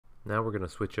Now we're going to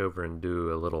switch over and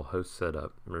do a little host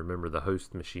setup. Remember, the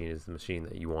host machine is the machine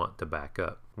that you want to back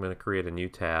up. I'm going to create a new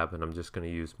tab, and I'm just going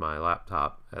to use my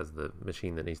laptop as the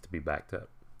machine that needs to be backed up.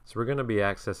 So we're going to be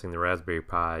accessing the Raspberry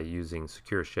Pi using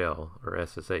Secure Shell, or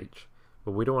SSH,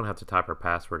 but we don't want to have to type our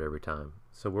password every time.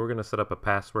 So we're going to set up a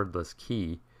passwordless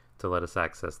key to let us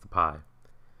access the Pi.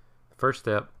 The first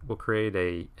step, we'll create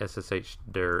a SSH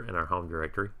dir in our home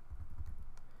directory.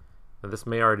 Now this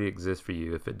may already exist for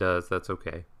you. If it does, that's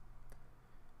okay.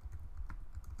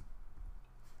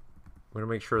 We're going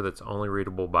to make sure that's only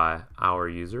readable by our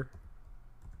user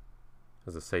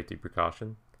as a safety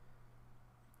precaution.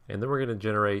 And then we're going to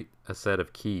generate a set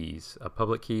of keys, a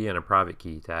public key and a private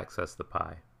key, to access the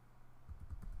Pi.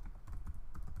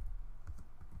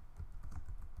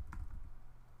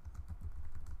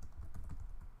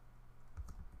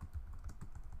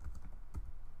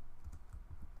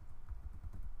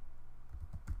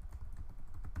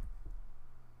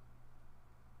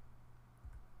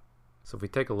 So if we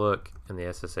take a look in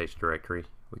the SSH directory,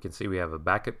 we can see we have a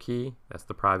backup key, that's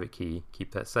the private key.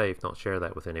 Keep that safe, don't share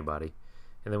that with anybody.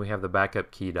 And then we have the backup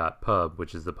key.pub,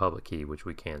 which is the public key, which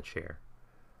we can share.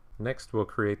 Next, we'll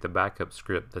create the backup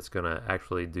script that's going to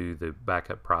actually do the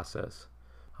backup process.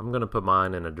 I'm going to put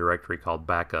mine in a directory called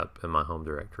backup in my home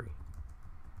directory.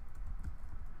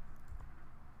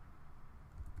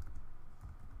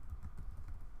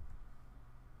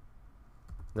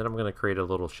 Then I'm going to create a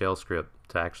little shell script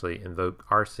to actually invoke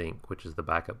Rsync, which is the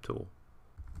backup tool.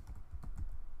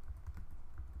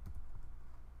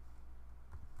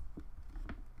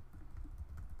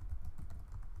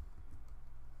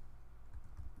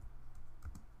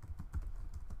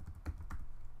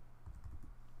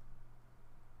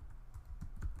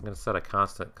 I'm going to set a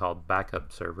constant called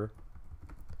backup server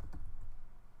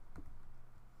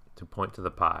to point to the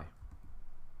Pi.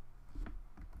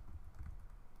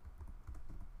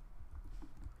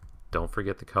 Don't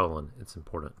forget the colon, it's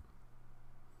important.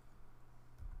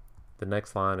 The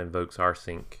next line invokes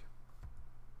Rsync.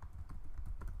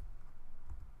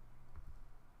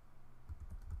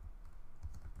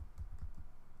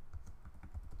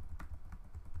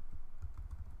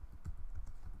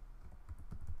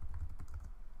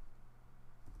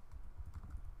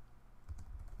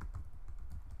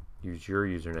 Use your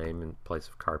username in place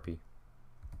of carpie.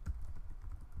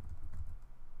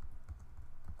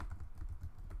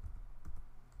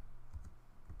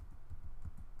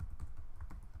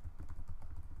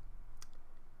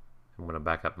 I'm going to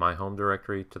back up my home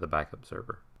directory to the backup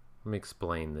server. Let me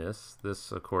explain this.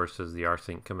 This, of course, is the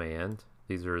rsync command.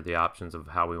 These are the options of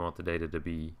how we want the data to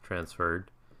be transferred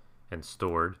and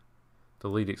stored.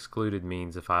 Delete excluded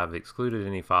means if I've excluded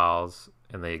any files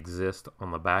and they exist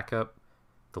on the backup,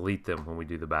 delete them when we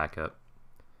do the backup.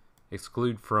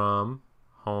 Exclude from,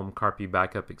 home carpie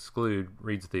backup exclude,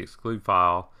 reads the exclude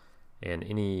file, and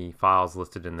any files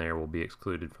listed in there will be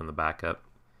excluded from the backup.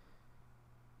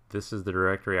 This is the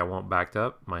directory I want backed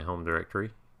up, my home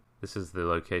directory. This is the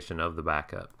location of the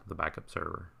backup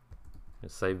server.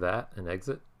 Just save that and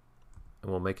exit, and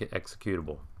we'll make it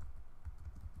executable.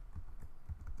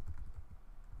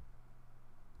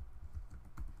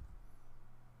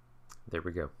 There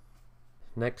we go.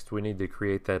 Next, we need to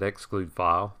create that exclude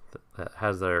file that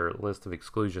has our list of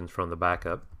exclusions from the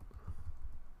backup.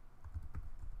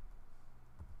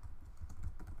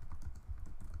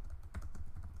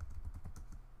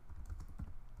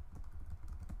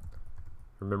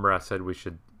 Remember I said we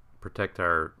should protect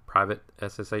our private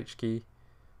SSH key,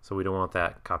 so we don't want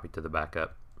that copied to the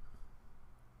backup.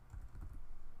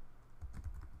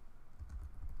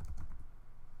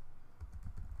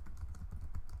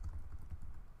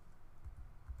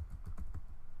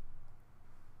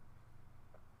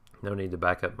 No need to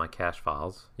back up my cache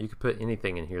files. You could put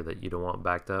anything in here that you don't want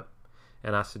backed up,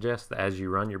 and I suggest that as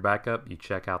you run your backup, you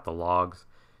check out the logs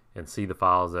and see the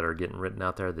files that are getting written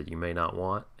out there that you may not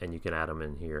want, and you can add them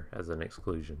in here as an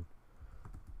exclusion.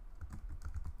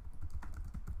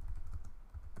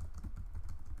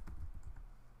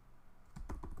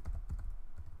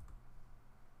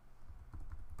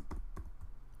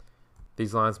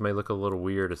 These lines may look a little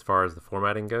weird as far as the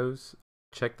formatting goes.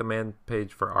 Check the man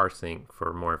page for Rsync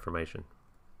for more information.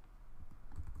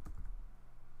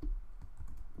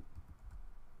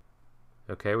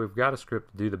 Okay, we've got a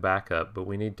script to do the backup, but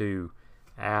we need to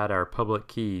add our public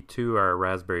key to our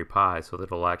Raspberry Pi so that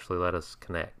it'll actually let us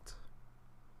connect.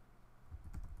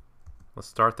 Let's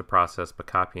start the process by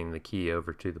copying the key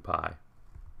over to the Pi.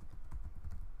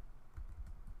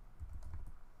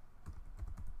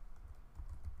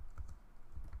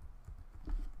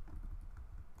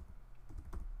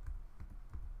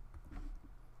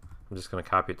 I'm just going to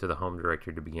copy it to the home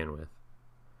directory to begin with.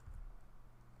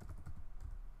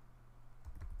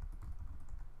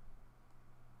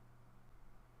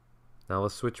 Now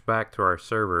let's switch back to our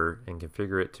server and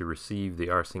configure it to receive the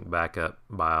Rsync backup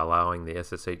by allowing the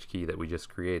SSH key that we just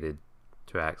created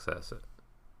to access it.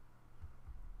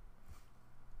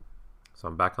 So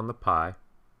I'm back on the Pi.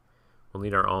 We'll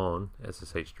need our own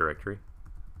SSH directory.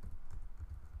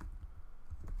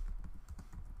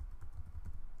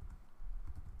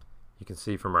 You can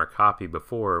see from our copy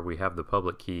before we have the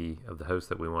public key of the host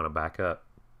that we want to back up.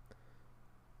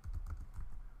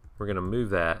 We're going to move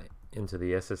that into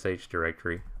the SSH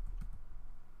directory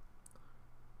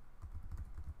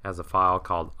as a file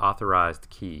called authorized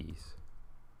keys.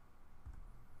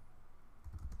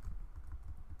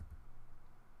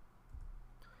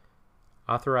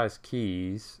 Authorized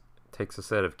keys takes a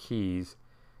set of keys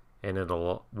and it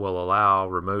will allow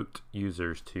remote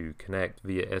users to connect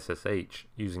via SSH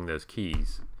using those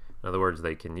keys. In other words,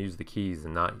 they can use the keys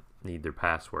and not need their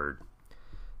password.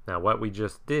 Now what we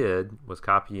just did was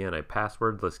copy in a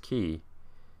passwordless key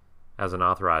as an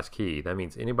authorized key. That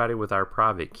means anybody with our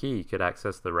private key could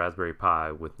access the Raspberry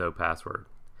Pi with no password.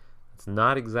 It's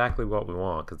not exactly what we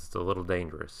want because it's a little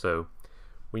dangerous. So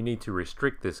we need to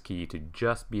restrict this key to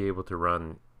just be able to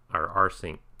run our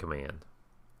rsync command.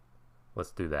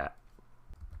 Let's do that.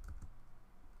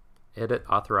 Edit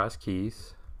authorized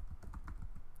keys.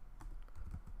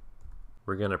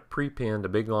 We're going to prepend a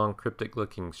big long cryptic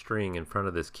looking string in front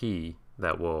of this key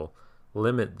that will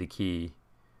limit the key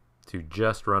to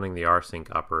just running the rsync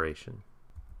operation.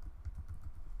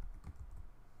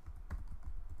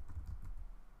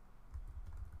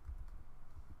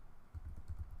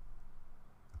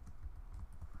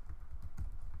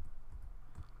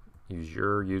 Use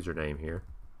your username here.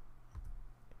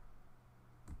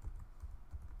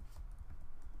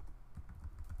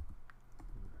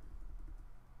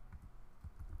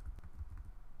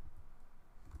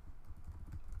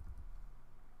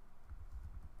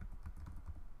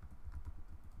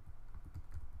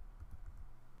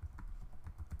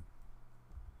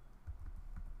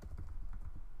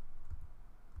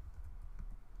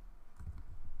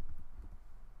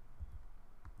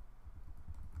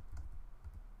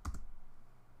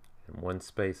 And one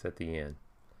space at the end.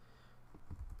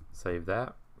 Save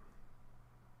that.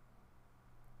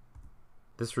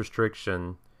 This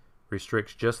restriction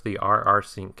restricts just the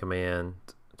rsync command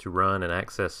to run and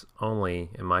access only,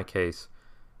 in my case,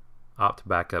 opt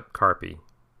backup carpie,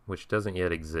 which doesn't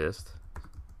yet exist.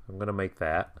 I'm going to make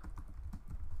that.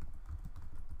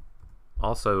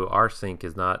 Also, Rsync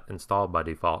is not installed by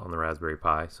default on the Raspberry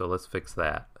Pi, so let's fix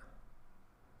that.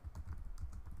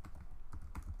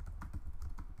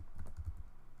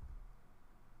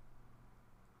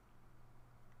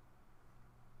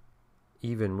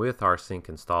 Even with Rsync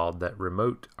installed, that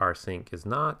remote Rsync is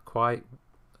not quite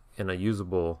in a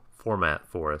usable format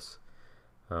for us.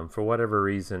 For whatever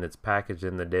reason, it's packaged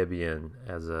in the Debian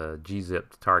as a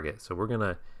gzipped target. So we're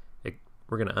gonna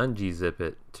ungzip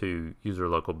it to user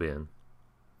local bin.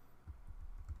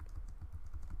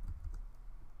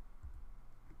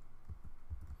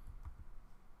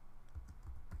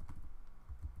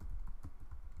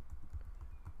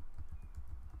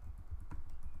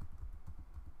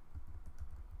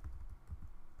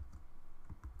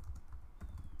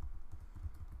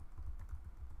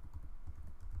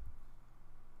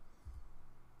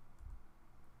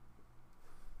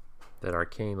 That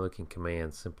arcane looking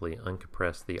command simply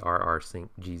uncompress the rsync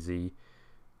gz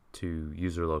to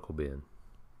user local bin.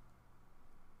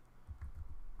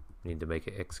 Need to make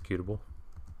it executable.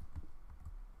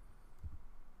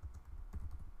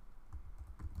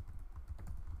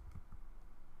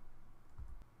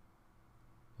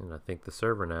 And I think the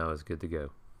server now is good to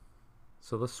go.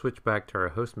 So let's switch back to our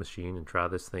host machine and try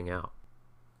this thing out.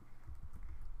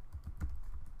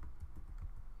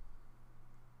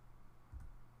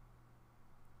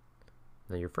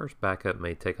 Now your first backup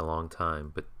may take a long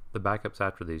time, but the backups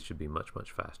after these should be much,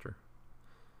 much faster.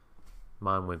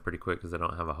 Mine went pretty quick because I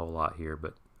don't have a whole lot here,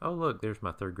 but oh look, there's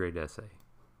my 3rd grade essay.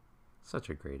 Such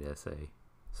a great essay.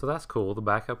 So that's cool, the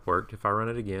backup worked. If I run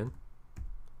it again,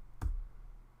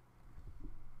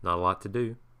 not a lot to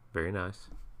do. Very nice.